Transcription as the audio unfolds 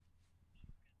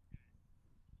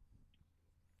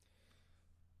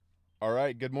All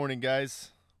right, good morning, guys.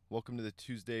 Welcome to the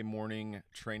Tuesday morning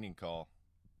training call.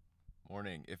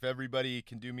 Morning. If everybody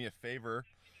can do me a favor,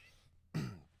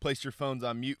 place your phones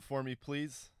on mute for me,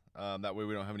 please. That way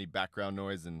we don't have any background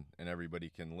noise and everybody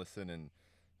can listen and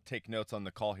take notes on the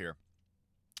call here.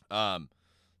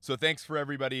 So thanks for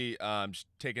everybody just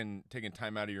taking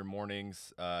time out of your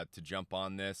mornings to jump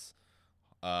on this.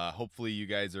 Hopefully you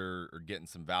guys are getting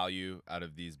some value out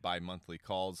of these bi-monthly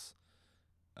calls.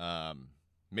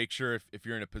 Make sure if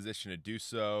you're in a position to do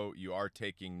so, you are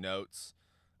taking notes.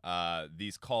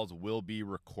 These calls will be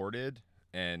recorded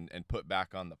and put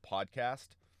back on the podcast.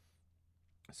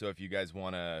 So if you guys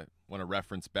want to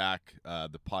reference back,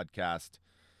 the podcast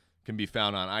can be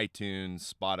found on iTunes,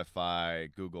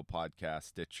 Spotify, Google Podcast,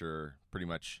 Stitcher, pretty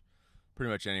much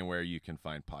anywhere you can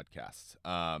find podcasts.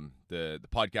 The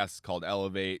podcast is called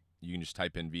Elevate. You can just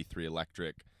type in V3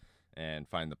 Electric and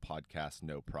find the podcast,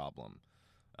 no problem.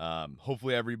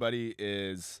 Hopefully everybody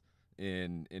is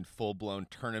in full-blown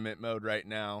tournament mode right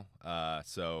now.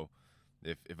 So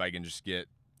if I can just get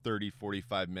 30,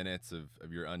 45 minutes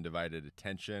of your undivided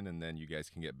attention, and then you guys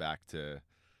can get back to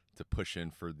pushing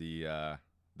for the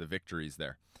victories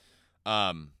there.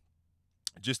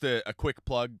 Just a quick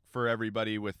plug for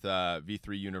everybody with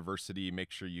V3 University. Make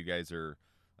sure you guys are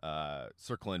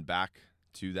circling back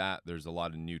to that. There's a lot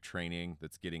of new training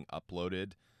that's getting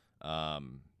uploaded.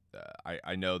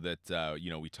 I know that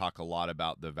we talk a lot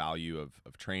about the value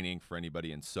of training for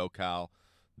anybody in SoCal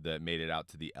that made it out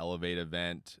to the Elevate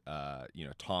event.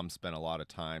 Tom spent a lot of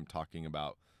time talking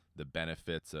about the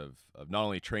benefits of not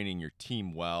only training your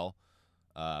team well,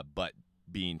 but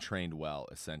being trained well,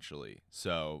 essentially.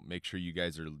 So make sure you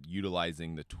guys are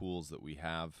utilizing the tools that we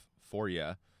have for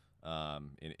you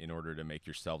in order to make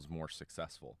yourselves more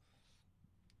successful.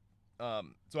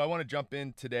 So I want to jump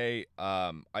in today.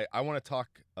 I want to talk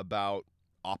about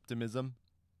optimism.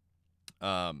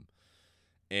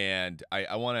 And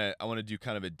I want to do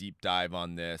kind of a deep dive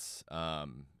on this,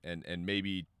 and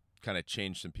maybe kind of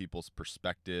change some people's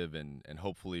perspective, and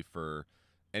hopefully for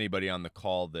anybody on the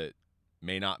call that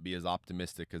may not be as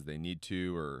optimistic as they need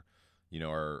to, or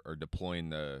are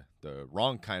deploying the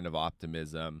wrong kind of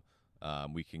optimism,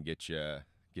 we can get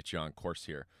you on course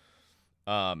here.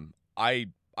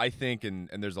 I think, and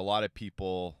there's a lot of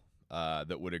people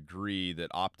that would agree that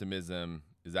optimism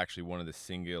is actually one of the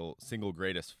single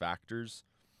greatest factors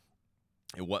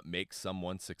in what makes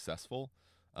someone successful,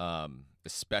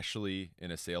 especially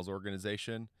in a sales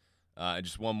organization. And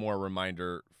just one more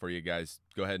reminder for you guys: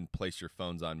 go ahead and place your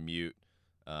phones on mute.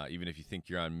 Even if you think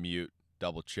you're on mute,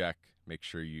 double check, make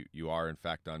sure you are in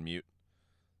fact on mute.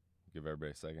 Give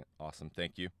everybody a second. Awesome,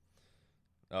 thank you.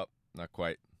 Oh, not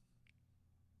quite.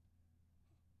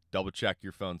 Double check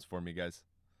your phones for me, guys.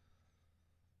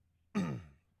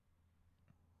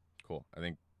 Cool. I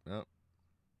think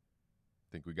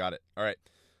we got it. All right.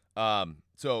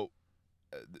 So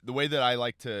the way that I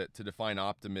like to define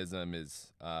optimism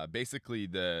is basically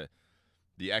the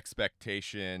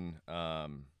expectation,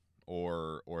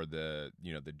 or the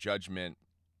the judgment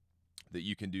that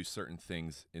you can do certain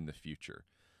things in the future.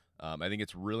 I think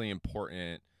it's really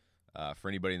important for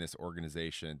anybody in this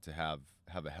organization to have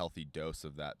a healthy dose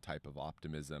of that type of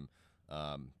optimism,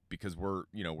 because we're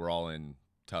all in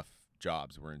tough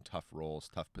jobs, we're in tough roles,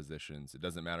 tough positions. It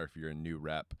doesn't matter if you're a new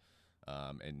rep,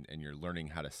 and you're learning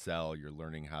how to sell, you're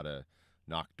learning how to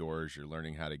knock doors, you're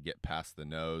learning how to get past the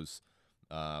nose,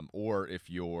 or if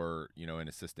you're an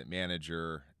assistant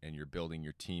manager and you're building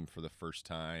your team for the first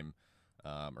time,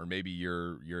 or maybe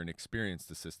you're an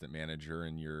experienced assistant manager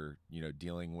and you're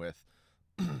dealing with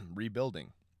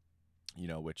rebuilding,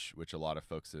 which a lot of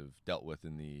folks have dealt with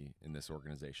in this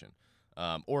organization,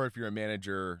 or if you're a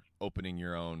manager opening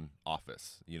your own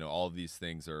office. All of these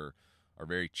things are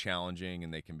very challenging,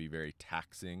 and they can be very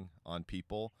taxing on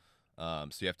people. So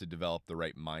you have to develop the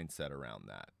right mindset around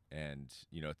that, and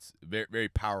it's very, very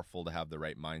powerful to have the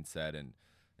right mindset and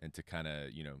to kind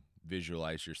of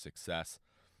visualize your success.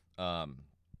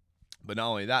 But not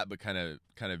only that, but kind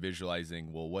of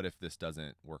visualizing, well, what if this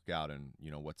doesn't work out, and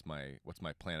what's my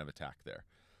plan of attack there.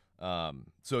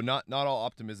 So not all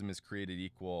optimism is created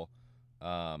equal.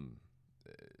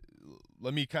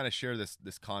 Let me kind of share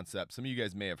this concept. Some of you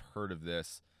guys may have heard of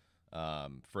this.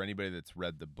 For anybody that's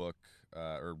read the book,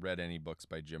 or read any books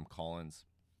by Jim Collins,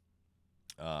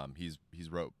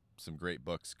 he's wrote some great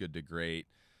books: Good to Great,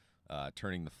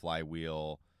 Turning the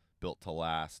Flywheel, Built to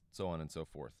Last, so on and so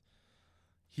forth.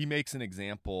 He makes an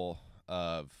example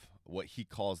of what he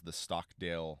calls the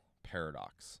Stockdale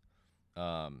paradox.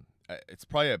 It's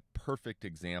probably a perfect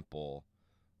example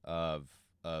of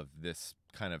this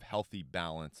kind of healthy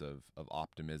balance of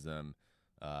optimism,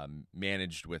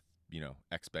 managed with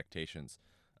expectations.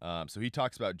 So he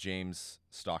talks about James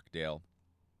Stockdale,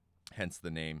 hence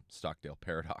the name Stockdale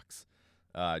Paradox.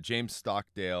 James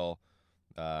Stockdale,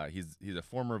 he's a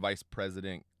former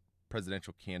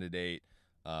presidential candidate.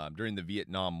 During the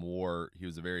Vietnam War, he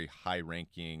was a very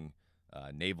high-ranking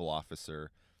naval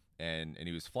officer, and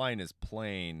he was flying his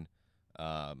plane,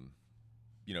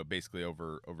 basically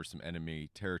over some enemy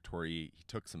territory. He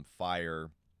took some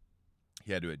fire.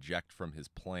 He had to eject from his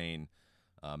plane,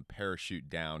 parachute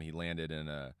down. He landed in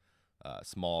a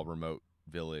small remote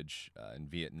village in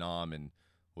Vietnam and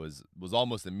was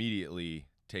almost immediately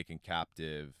taken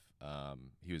captive.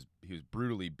 He was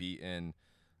brutally beaten,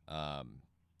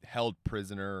 held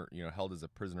as a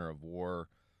prisoner of war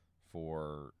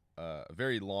for a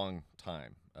very long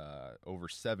time, over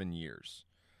 7 years,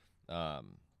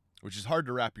 which is hard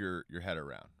to wrap your head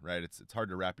around, right? It's hard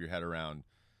to wrap your head around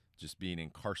just being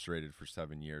incarcerated for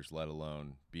 7 years, let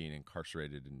alone being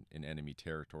incarcerated in enemy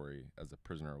territory as a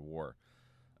prisoner of war.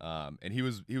 And he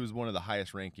was one of the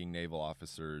highest ranking naval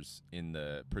officers in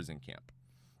the prison camp.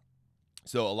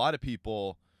 So a lot of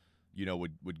people,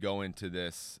 would go into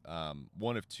this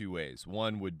one of two ways.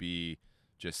 One would be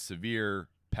just severe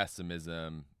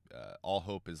pessimism. All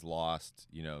hope is lost.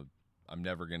 I'm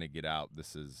never going to get out.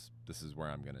 This is where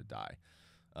I'm going to die.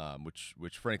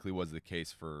 Which frankly was the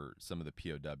case for some of the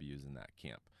POWs in that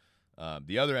camp.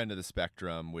 The other end of the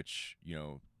spectrum, which,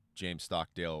 James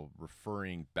Stockdale,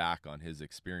 referring back on his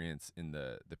experience in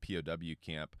the POW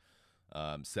camp,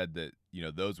 said that,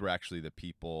 those were actually the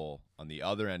people on the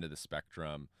other end of the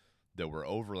spectrum that were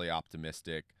overly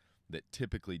optimistic that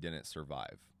typically didn't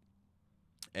survive.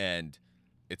 And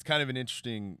it's kind of an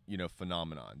interesting,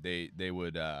 phenomenon. They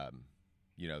would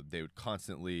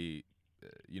constantly,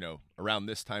 around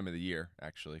this time of the year,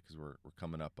 actually, because we're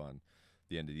coming up on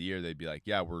the end of the year, they'd be like,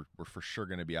 yeah, we're for sure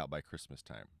going to be out by Christmas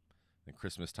time. And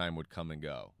Christmas time would come and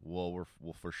go. We'll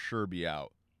for sure be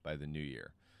out by the new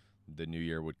year. The new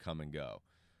year would come and go.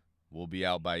 We'll be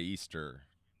out by Easter.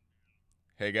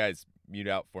 Hey guys, mute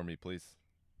out for me, please.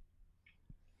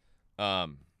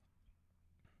 Can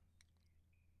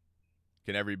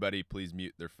everybody please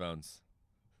mute their phones?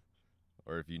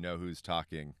 Or if you know who's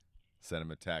talking, send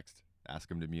them a text. Ask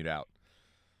them to mute out.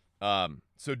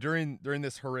 So during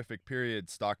this horrific period,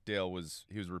 Stockdale was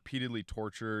repeatedly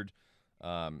tortured.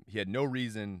 He had no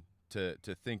reason to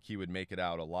think he would make it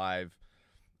out alive.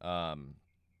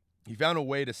 He found a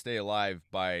way to stay alive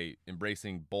by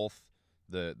embracing both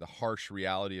the harsh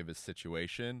reality of his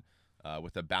situation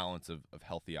with a balance of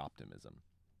healthy optimism.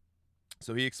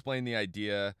 So he explained the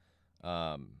idea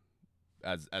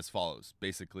as follows.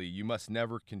 Basically, you must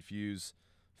never confuse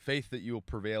faith that you will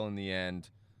prevail in the end,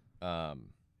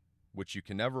 which you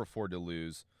can never afford to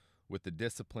lose, with the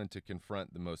discipline to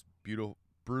confront the most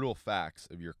brutal facts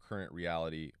of your current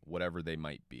reality, whatever they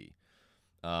might be.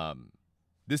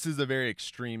 This is a very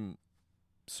extreme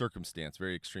circumstance,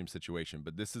 very extreme situation,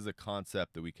 but this is a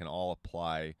concept that we can all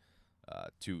apply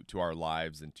to our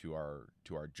lives and to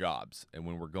our jobs. And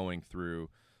when we're going through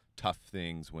tough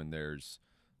things, when there's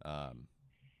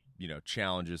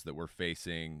challenges that we're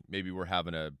facing, maybe we're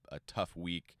having a tough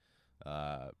week,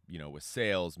 with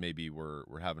sales, maybe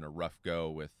we're having a rough go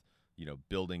with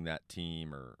building that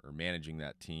team or managing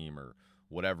that team or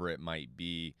whatever it might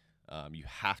be. You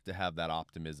have to have that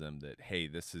optimism that, hey,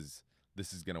 this is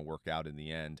going to work out in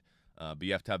the end. But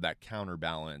you have to have that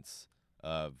counterbalance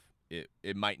of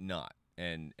it might not.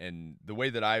 And the way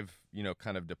that I've,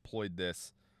 kind of deployed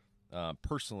this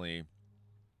personally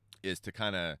is to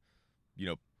kind of,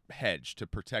 hedge, to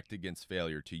protect against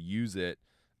failure, to use it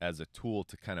as a tool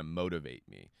to kind of motivate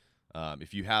me.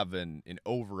 If you have an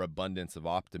overabundance of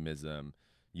optimism,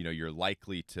 you're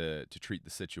likely to treat the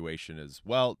situation as,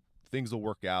 well, things will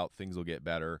work out, things will get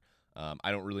better.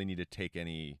 I don't really need to take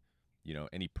any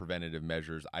preventative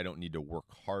measures. I don't need to work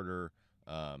harder.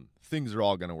 Things are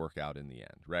all going to work out in the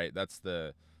end, right? That's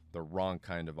the wrong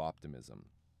kind of optimism.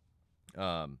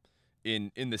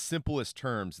 In the simplest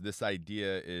terms, this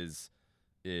idea is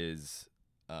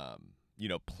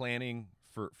planning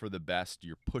for the best.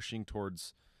 You're pushing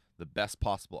towards the best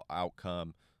possible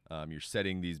outcome. You're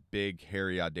setting these big,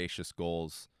 hairy, audacious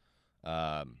goals,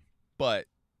 but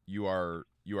you are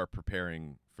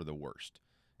preparing for the worst,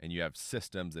 and you have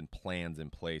systems and plans in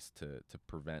place to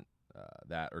prevent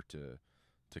that, or to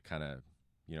kind of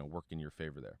work in your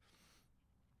favor there.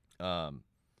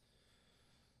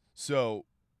 So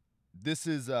this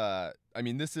is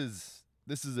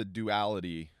this is a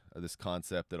duality of this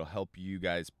concept that'll help you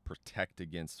guys protect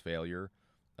against failure.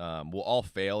 We'll all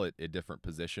fail at different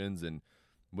positions, and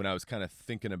when I was kind of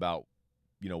thinking about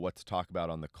what to talk about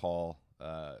on the call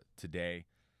today,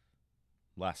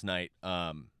 last night.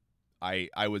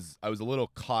 I was a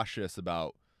little cautious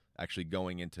about actually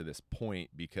going into this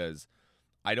point because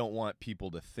I don't want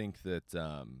people to think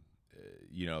that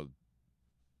you know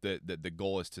the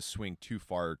goal is to swing too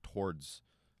far towards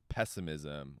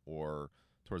pessimism or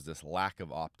towards this lack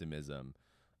of optimism,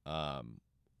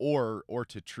 or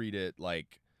to treat it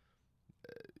like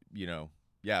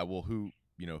yeah, well, who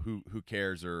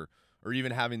cares, or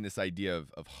even having this idea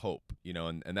of hope,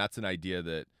 and that's an idea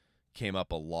that came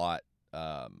up a lot,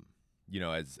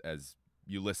 as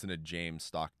you listen to James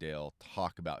Stockdale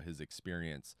talk about his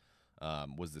experience,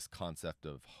 was this concept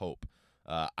of hope.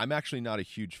 I'm actually not a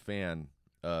huge fan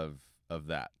of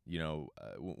that.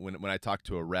 When I talk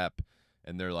to a rep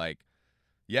and they're like,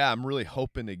 "Yeah, I'm really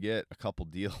hoping to get a couple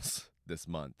deals this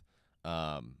month."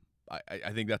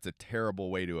 I think that's a terrible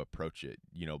way to approach it.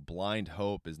 Blind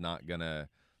hope is not gonna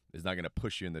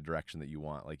push you in the direction that you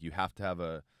want. Like, you have to have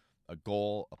a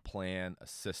goal, a plan, a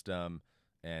system,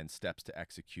 and steps to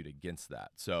execute against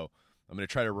that. So I'm going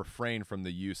to try to refrain from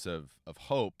the use of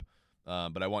hope,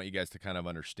 but I want you guys to kind of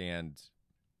understand,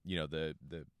 the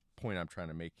point I'm trying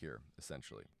to make here,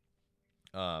 essentially.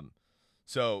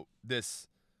 So this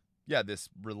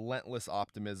relentless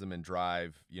optimism and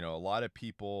drive, a lot of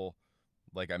people,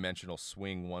 like I mentioned, will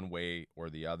swing one way or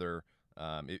the other.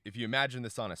 If you imagine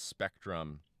this on a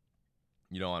spectrum,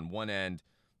 on one end,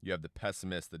 you have the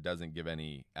pessimist that doesn't give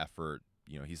any effort.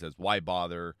 He says, why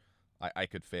bother? I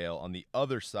could fail. On the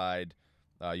other side,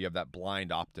 you have that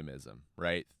blind optimism,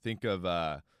 right? Think of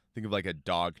like a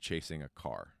dog chasing a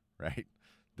car, right?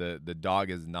 The dog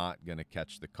is not going to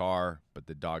catch the car, but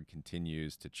the dog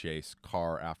continues to chase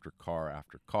car after car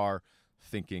after car,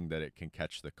 thinking that it can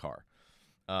catch the car.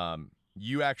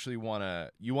 You actually want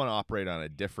to operate on a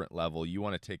different level. You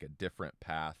want to take a different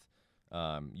path.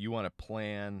 You want to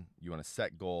plan, you want to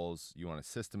set goals, you want to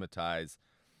systematize,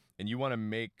 and you want to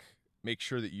make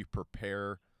sure that you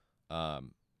prepare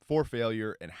for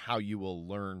failure and how you will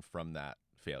learn from that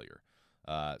failure.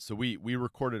 So we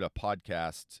recorded a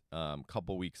podcast a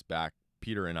couple weeks back,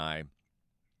 Peter and I,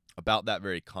 about that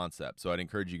very concept. So I'd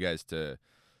encourage you guys to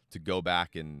go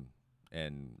back and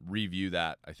review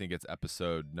that. I think it's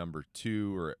episode number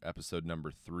 2 or episode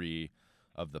number 3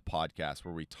 of the podcast,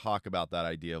 where we talk about that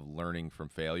idea of learning from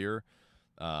failure.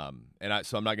 So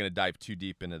I'm not going to dive too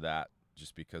deep into that,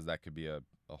 just because that could be a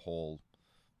whole,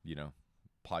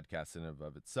 podcast in and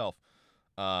of itself.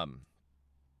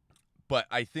 But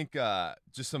I think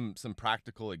just some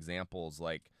practical examples,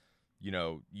 like,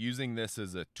 using this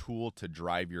as a tool to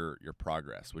drive your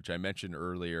progress, which I mentioned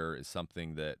earlier is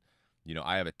something that,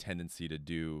 I have a tendency to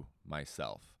do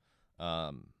myself.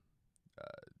 For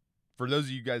those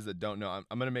of you guys that don't know,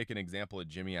 I'm going to make an example of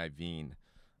Jimmy Iovine.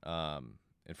 And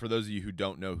for those of you who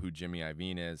don't know who Jimmy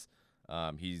Iovine is,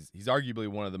 he's arguably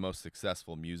one of the most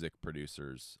successful music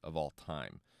producers of all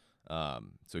time.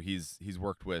 So he's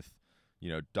worked with,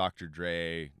 Dr.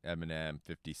 Dre, Eminem,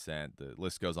 50 Cent, the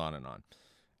list goes on and on.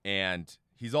 And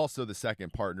he's also the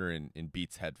second partner in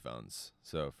Beats Headphones.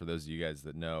 So for those of you guys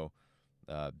that know,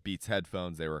 Beats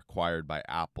Headphones, they were acquired by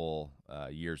Apple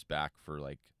years back for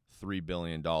like $3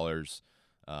 billion.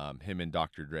 Him and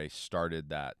Dr. Dre started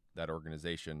that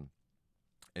organization.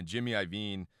 And Jimmy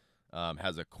Iovine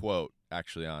has a quote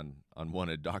actually on one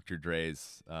of Dr.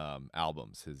 Dre's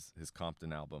albums, his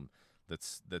Compton album,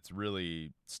 that's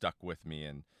really stuck with me.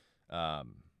 And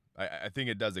I think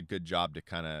it does a good job to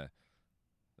kind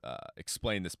of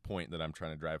explain this point that I'm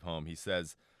trying to drive home. He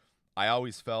says, I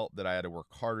always felt that I had to work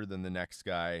harder than the next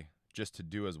guy just to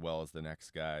do as well as the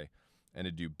next guy. And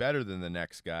to do better than the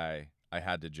next guy, I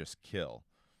had to just kill.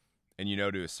 And,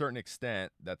 to a certain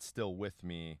extent, that's still with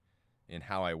me in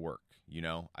how I work.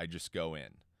 I just go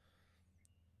in.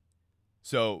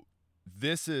 So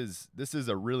this is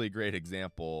a really great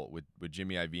example with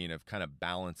Jimmy Iovine of kind of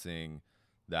balancing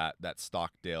that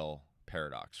Stockdale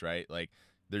paradox, right? Like,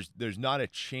 there's not a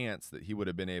chance that he would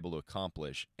have been able to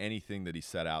accomplish anything that he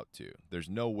set out to. There's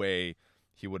no way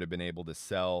he would have been able to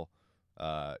sell,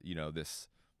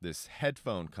 this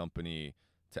headphone company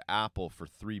to Apple for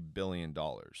 $3 billion,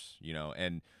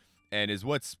 and is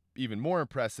what's even more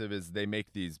impressive is they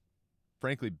make these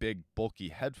frankly big, bulky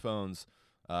headphones,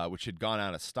 which had gone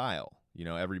out of style.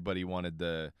 Everybody wanted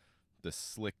the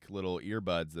slick little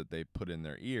earbuds that they put in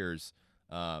their ears.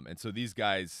 And so these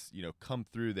guys, come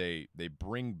through, they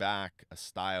bring back a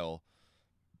style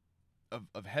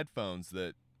of headphones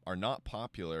that are not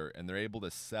popular, and they're able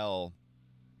to sell,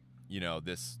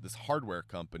 this hardware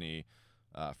company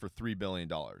for $3 billion,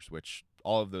 which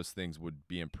all of those things would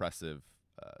be impressive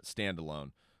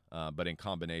standalone. But in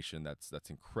combination, that's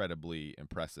incredibly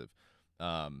impressive.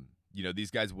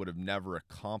 these guys would have never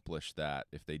accomplished that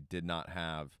if they did not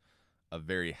have a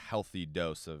very healthy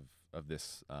dose of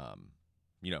this,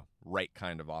 right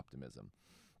kind of optimism.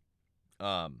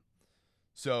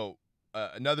 So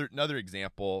another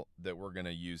example that we're going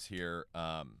to use here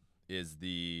is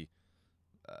the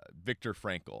Viktor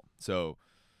Frankl. So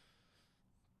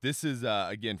this is,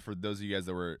 again, for those of you guys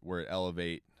that were at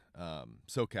Elevate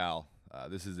SoCal,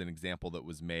 this is an example that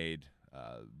was made.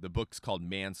 The book's called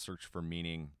Man's Search for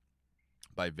Meaning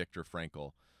by Viktor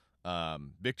Frankl.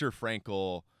 Viktor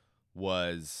Frankl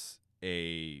was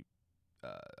a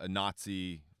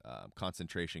Nazi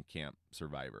concentration camp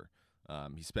survivor.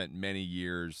 He spent many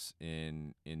years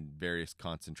in various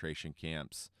concentration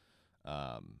camps,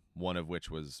 one of which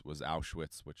was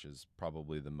Auschwitz, which is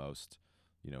probably the most,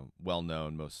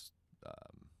 well-known, most,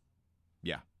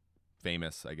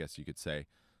 famous, I guess you could say,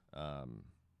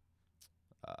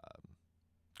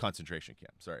 concentration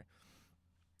camp. Sorry.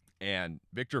 And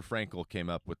Viktor Frankl came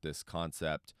up with this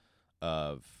concept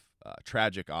of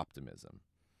tragic optimism.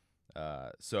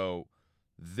 So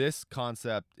this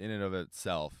concept in and of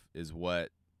itself is what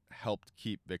helped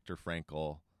keep Viktor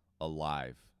Frankl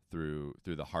alive through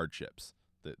the hardships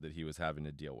that he was having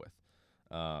to deal with.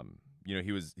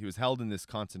 He was held in this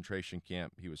concentration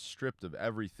camp. He was stripped of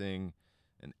everything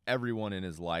and everyone in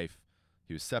his life.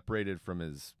 He was separated from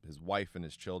his wife and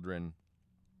his children.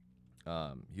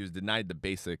 He was denied the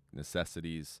basic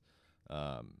necessities,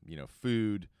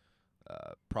 food,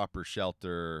 proper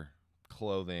shelter,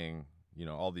 clothing,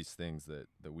 all these things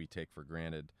that we take for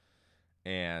granted.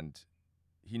 And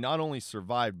he not only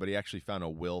survived, but he actually found a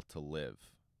will to live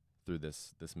through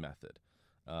this method.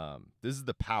 This is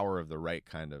the power of the right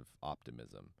kind of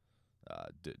optimism,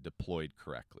 deployed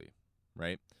correctly,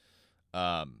 right?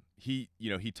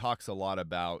 He talks a lot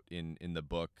about in the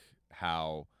book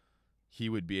how he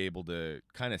would be able to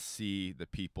kind of see the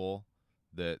people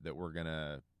that were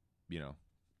gonna,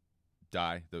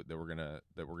 die, that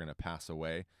we're gonna pass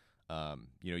away.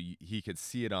 He could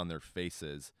see it on their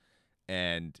faces,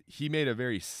 and he made a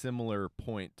very similar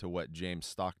point to what James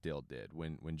Stockdale did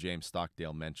when James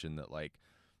Stockdale mentioned that, like,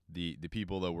 the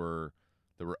people that were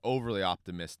overly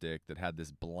optimistic, that had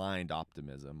this blind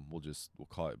optimism, we'll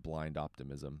call it blind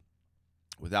optimism,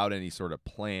 without any sort of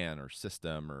plan or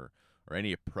system or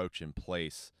any approach in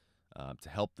place to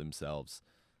help themselves.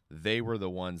 They were the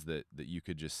ones that you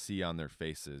could just see on their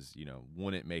faces,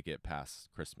 wouldn't make it past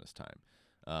Christmas time.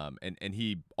 And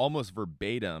he almost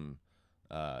verbatim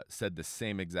said the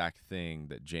same exact thing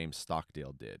that James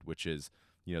Stockdale did, which is,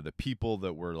 the people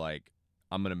that were like,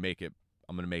 I'm going to make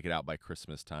it out by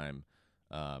Christmas time,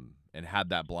 and had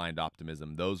that blind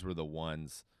optimism. Those were the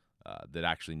ones that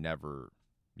actually never,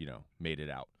 made it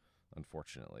out,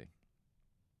 unfortunately.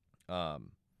 One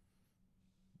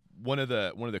of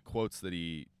the quotes that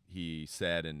he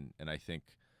said, and I think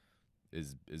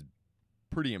is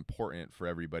pretty important for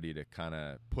everybody to kind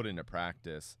of put into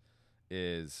practice,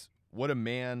 is what a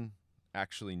man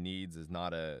actually needs is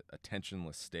not a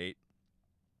tensionless state,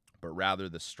 but rather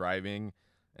the striving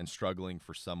and struggling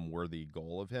for some worthy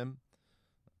goal of him.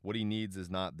 What he needs is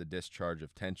not the discharge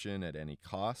of tension at any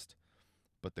cost,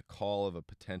 but the call of a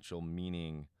potential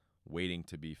meaning waiting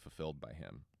to be fulfilled by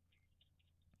him.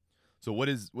 So what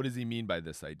does he mean by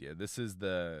this idea? This is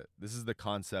the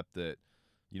concept that,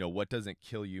 what doesn't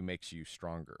kill you makes you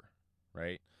stronger,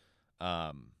 right?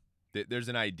 There's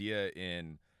an idea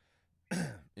in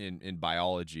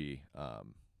biology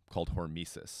called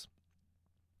hormesis,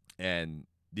 and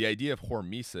the idea of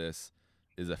hormesis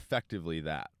is effectively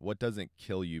that what doesn't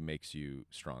kill you makes you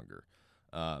stronger.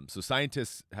 So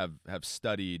scientists have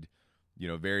studied,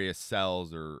 various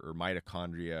cells or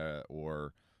mitochondria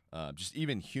or just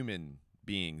even human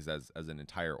beings as an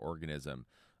entire organism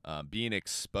being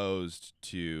exposed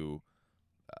to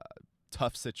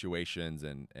tough situations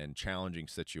and challenging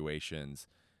situations,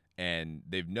 and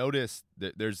they've noticed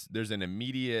that there's an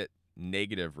immediate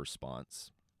negative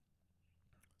response,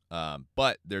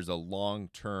 but there's a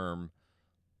long-term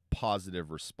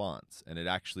positive response, and it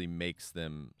actually makes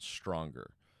them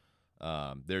stronger.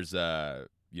 There's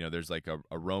like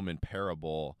a Roman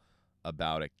parable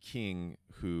about a king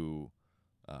who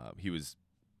he was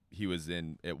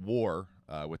at war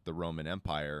with the Roman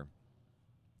Empire,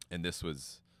 and this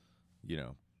was,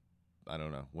 I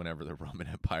don't know, whenever the Roman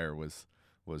Empire was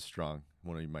strong.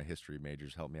 One of my history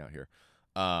majors helped me out here,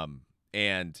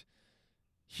 and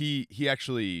he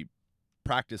actually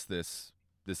practiced this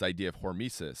idea of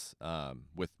hormesis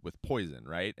with poison,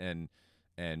 right? And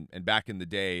back in the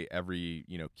day, every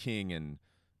king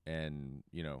and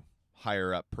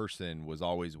higher up person was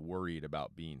always worried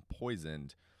about being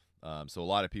poisoned. So a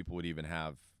lot of people would even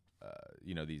have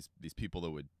these people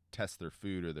that would test their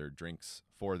food or their drinks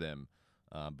for them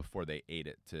before they ate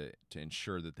it to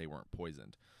ensure that they weren't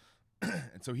poisoned.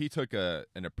 And so he took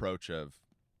an approach of,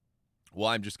 well,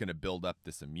 I'm just going to build up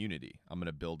this immunity. I'm going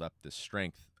to build up this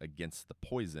strength against the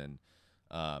poison.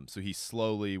 So he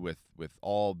slowly, with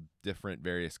all different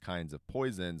various kinds of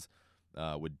poisons,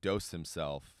 would dose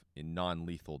himself in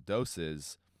non-lethal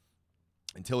doses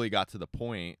until he got to the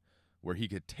point where he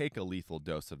could take a lethal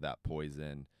dose of that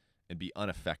poison and be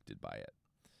unaffected by it.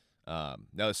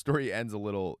 Now the story ends a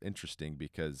little interesting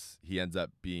because he ends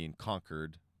up being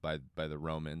conquered by the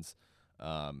Romans,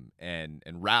 and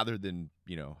rather than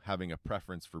having a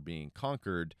preference for being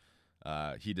conquered,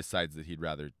 he decides that he'd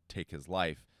rather take his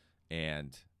life,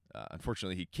 and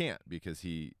unfortunately he can't, because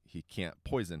he can't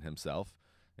poison himself,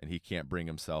 and he can't bring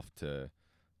himself to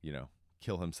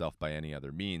kill himself by any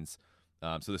other means.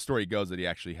 So the story goes that he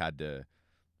actually had to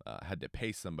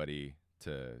pay somebody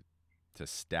to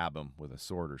stab him with a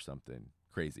sword or something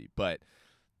crazy. But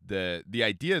the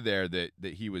idea there that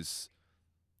he was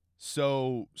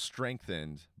so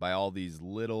strengthened by all these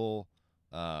little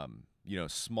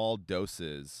small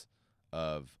doses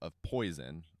of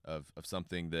poison, of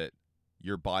something that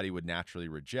your body would naturally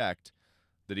reject,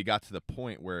 that he got to the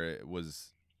point where it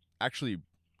was actually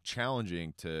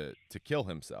challenging to kill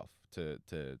himself, to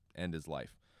end his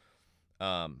life.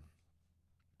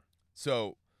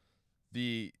 So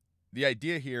the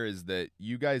idea here is that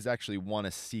you guys actually want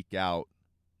to seek out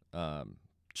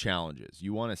challenges.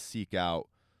 You want to seek out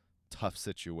tough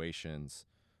situations.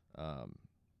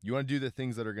 You want to do the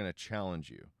things that are going to challenge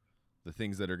you, the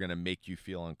things that are going to make you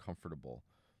feel uncomfortable.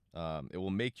 It will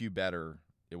make you better.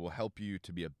 It will help you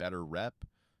to be a better rep.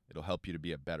 It'll help you to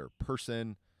be a better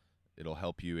person. It'll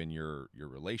help you in your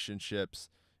relationships,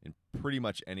 in pretty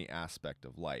much any aspect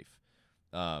of life.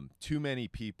 Too many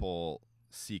people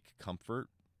seek comfort,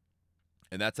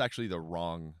 and that's actually the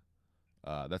wrong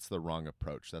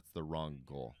approach. That's the wrong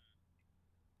goal.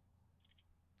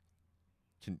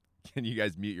 Can you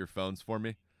guys mute your phones for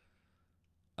me?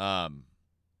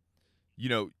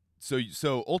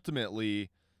 So ultimately,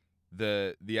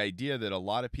 the idea that a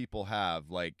lot of people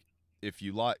have, like, if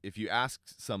you ask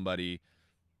somebody,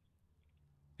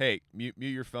 hey, mute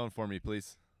your phone for me,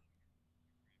 please.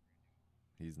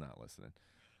 He's not listening.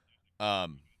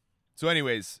 So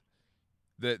anyways,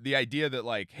 the idea that,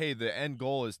 like, hey, the end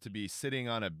goal is to be sitting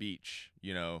on a beach,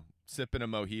 sipping a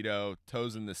mojito,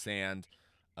 toes in the sand.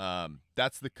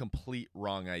 That's the complete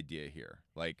wrong idea here.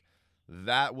 Like,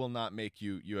 that will not make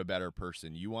you a better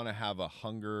person. You want to have a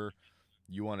hunger.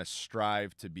 You want to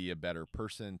strive to be a better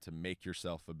person, to make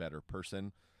yourself a better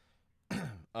person.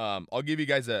 I'll give you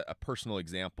guys a personal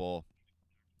example,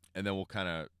 and then we'll kind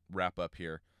of wrap up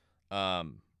here.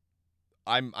 I'm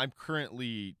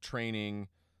currently training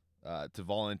to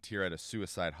volunteer at a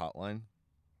suicide hotline,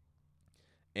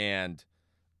 and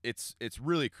it's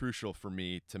really crucial for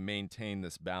me to maintain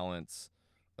this balance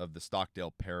of the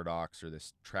Stockdale paradox, or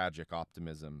this tragic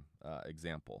optimism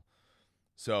example.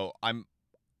 So I'm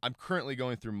currently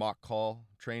going through mock call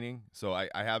training. So I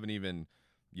haven't even,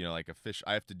 I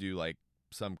have to do like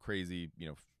some crazy,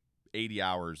 80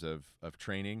 hours of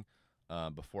training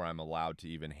before I'm allowed to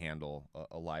even handle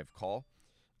a live call.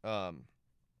 And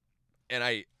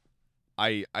I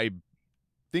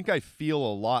think I feel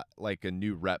a lot like a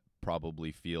new rep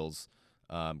probably feels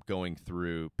going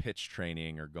through pitch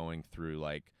training, or going through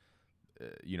like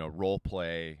role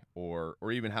play, or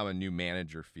even how a new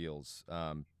manager feels.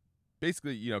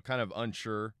 Basically, kind of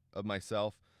unsure of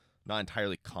myself, not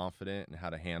entirely confident in how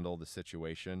to handle the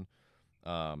situation,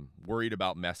 worried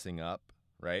about messing up,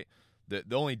 right? The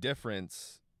only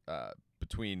difference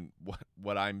between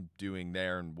what I'm doing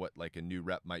there and what like a new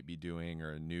rep might be doing,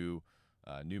 or a new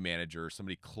manager, or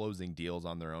somebody closing deals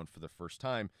on their own for the first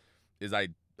time, is I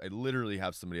literally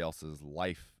have somebody else's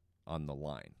life on the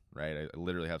line, right? I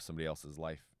literally have somebody else's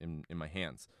life in my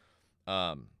hands.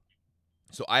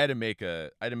 So I had to make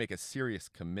a serious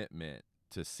commitment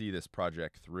to see this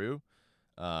project through,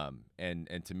 and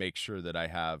to make sure that I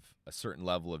have a certain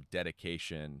level of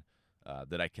dedication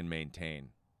that I can maintain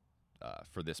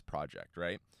for this project,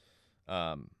 right?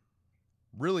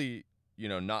 Really,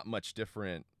 not much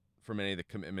different from any of the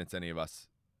commitments any of us,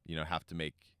 have to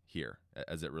make here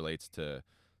as it relates to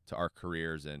our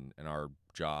careers and our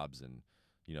jobs, and,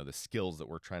 the skills that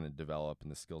we're trying to develop and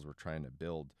the skills we're trying to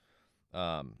build.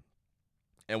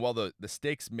 And while the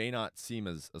stakes may not seem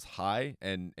as high,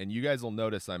 and you guys will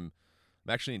notice I'm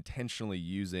actually intentionally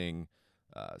using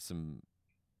some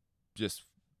just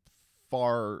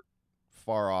far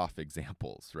off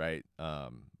examples, right?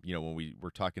 When we're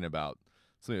talking about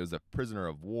somebody that was a prisoner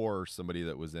of war, somebody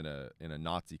that was in a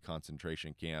Nazi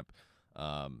concentration camp,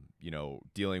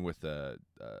 dealing with a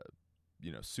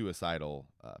suicidal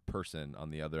person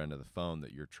on the other end of the phone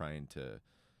that you're trying to,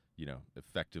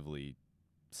 effectively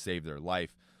save their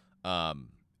life.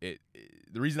 The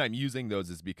reason I'm using those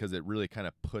is because it really kind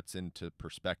of puts into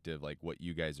perspective like what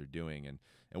you guys are doing, and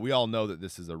we all know that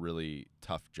this is a really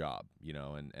tough job,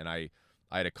 and I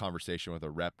had a conversation with a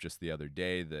rep just the other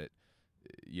day that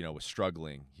was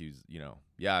struggling. He was,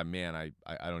 yeah, man,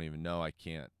 I don't even know. I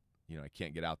can't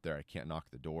get out there. I can't knock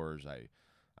the doors.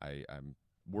 I'm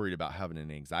worried about having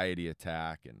an anxiety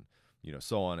attack, and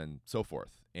so on and so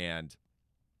forth. And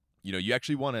you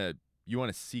actually want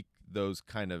to seek those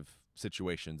kind of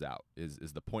situations out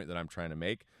is the point that I'm trying to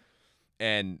make.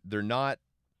 And they're not,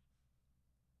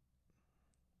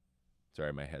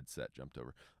 sorry, my headset jumped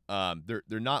over.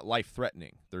 They're not life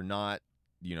threatening. They're not,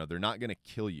 they're not going to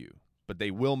kill you, but they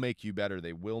will make you better.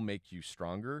 They will make you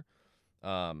stronger.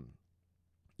 And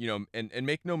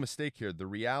make no mistake here, the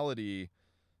reality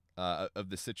of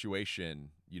the situation,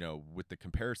 with the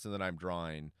comparison that I'm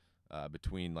drawing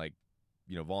between like,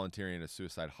 volunteering at a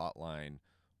suicide hotline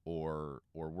or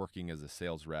working as a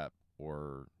sales rep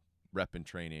or rep in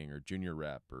training or junior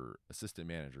rep or assistant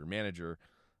manager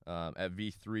at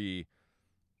V3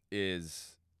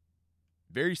 is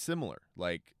very similar.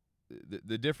 Like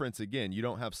the difference, again, you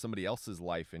don't have somebody else's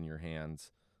life in your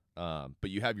hands, but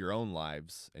you have your own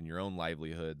lives and your own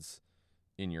livelihoods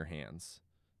in your hands,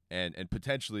 and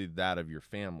potentially that of your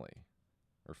family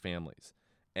or families.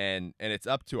 And it's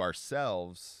up to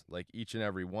ourselves, like each and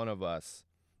every one of us,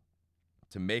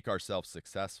 to make ourselves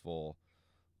successful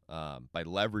by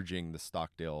leveraging the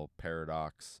Stockdale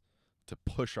paradox to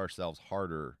push ourselves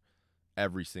harder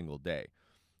every single day.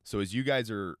 So as you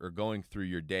guys are going through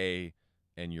your day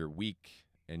and your week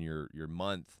and your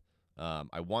month,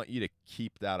 I want you to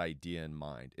keep that idea in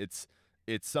mind. It's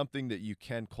something that you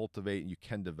can cultivate and you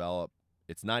can develop.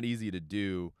 It's not easy to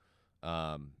do,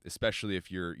 especially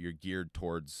if you're geared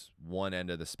towards one end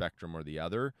of the spectrum or the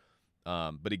other.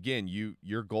 But again,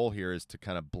 your goal here is to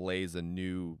kind of blaze a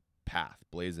new path,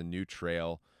 blaze a new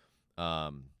trail,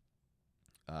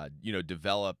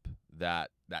 develop that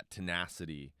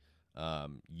tenacity,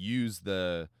 use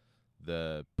the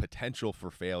potential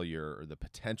for failure or the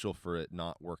potential for it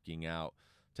not working out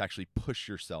to actually push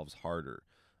yourselves harder.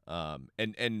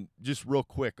 And just real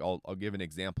quick, I'll give an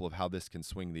example of how this can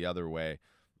swing the other way.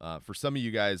 For some of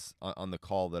you guys on the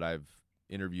call that I've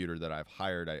interviewed or that I've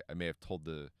hired, I may have told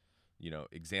the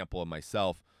example of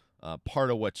myself. Part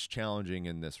of what's challenging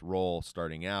in this role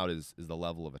starting out is the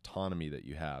level of autonomy that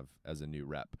you have as a new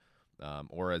rep,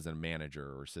 or as a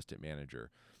manager or assistant manager.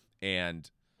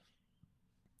 And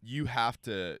you have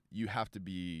to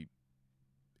be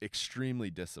extremely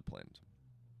disciplined.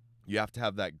 You have to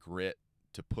have that grit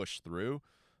to push through,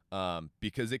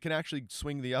 because it can actually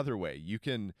swing the other way. You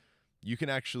can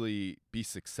actually be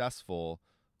successful,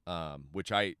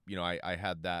 which I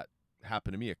had that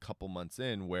happen to me a couple months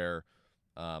in, where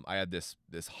I had this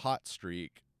hot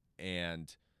streak,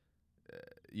 and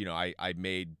I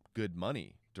made good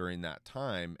money during that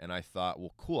time, and I thought,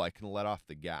 well, cool, I can let off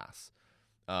the gas.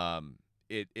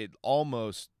 It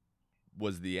almost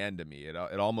was the end of me. It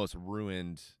almost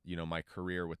ruined my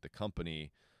career with the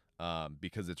company,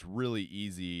 because it's really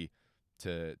easy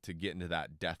to get into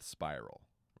that death spiral,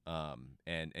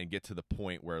 and get to the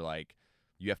point where like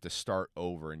you have to start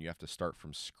over and you have to start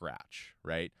from scratch,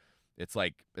 right? It's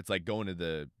like going to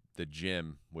the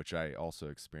gym, which I also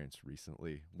experienced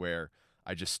recently, where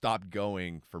I just stopped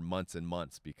going for months and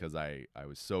months because I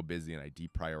was so busy and I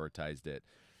deprioritized it.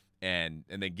 And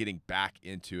then getting back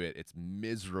into it, it's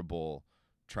miserable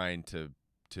trying to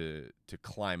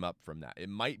climb up from that. It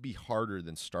might be harder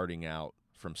than starting out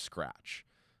from scratch,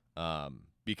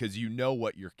 because you know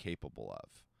what you're capable of,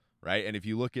 right? And if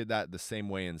you look at that the same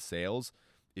way in sales,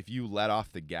 if you let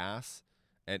off the gas,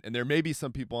 and there may be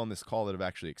some people on this call that have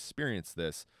actually experienced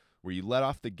this, where you let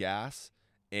off the gas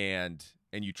and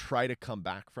you try to come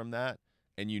back from that,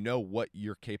 and you know what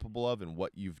you're capable of and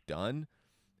what you've done,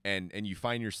 and you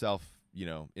find yourself,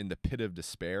 in the pit of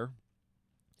despair,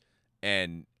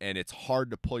 and it's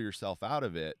hard to pull yourself out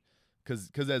of it,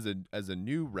 because as a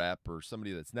new rep or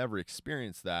somebody that's never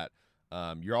experienced that,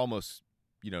 you're almost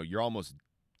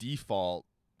default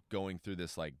going through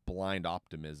this like blind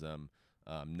optimism,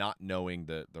 not knowing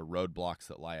the roadblocks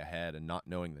that lie ahead and not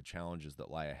knowing the challenges that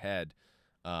lie ahead.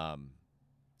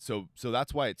 So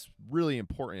that's why it's really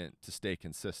important to stay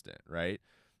consistent, right?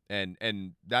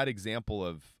 And that example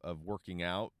of working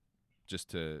out, just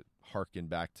to harken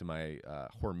back to my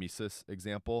hormesis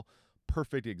example,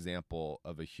 perfect example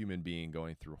of a human being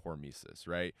going through hormesis,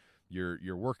 right?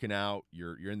 You're working out,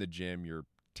 you're in the gym, you're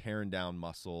tearing down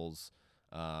muscles,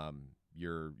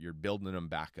 you're building them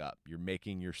back up, you're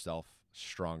making yourself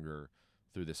stronger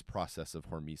through this process of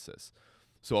hormesis.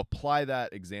 So apply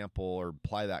that example or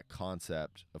apply that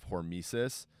concept of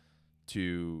hormesis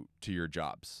to your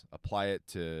jobs. Apply it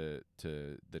to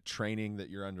the training that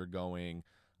you're undergoing.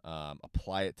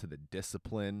 Apply it to the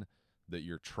discipline that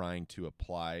you're trying to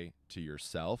apply to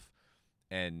yourself,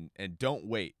 and don't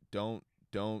wait. Don't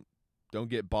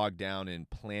get bogged down in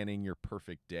planning your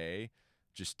perfect day.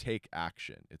 Just take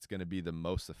action. It's going to be the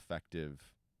most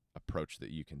effective approach that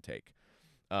you can take.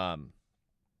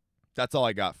 That's all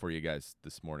I got for you guys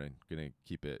this morning. Gonna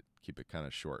keep it kind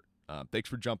of short. Thanks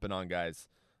for jumping on, guys.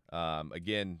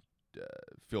 Again,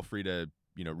 feel free to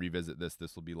revisit this.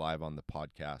 This will be live on the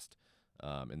podcast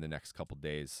in the next couple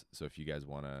days. So if you guys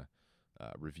want to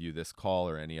review this call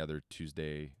or any other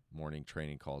Tuesday morning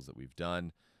training calls that we've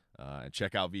done, and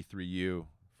check out V3U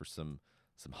for some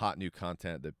hot new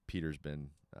content that Peter's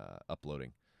been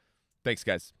uploading. Thanks,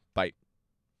 guys. Bye.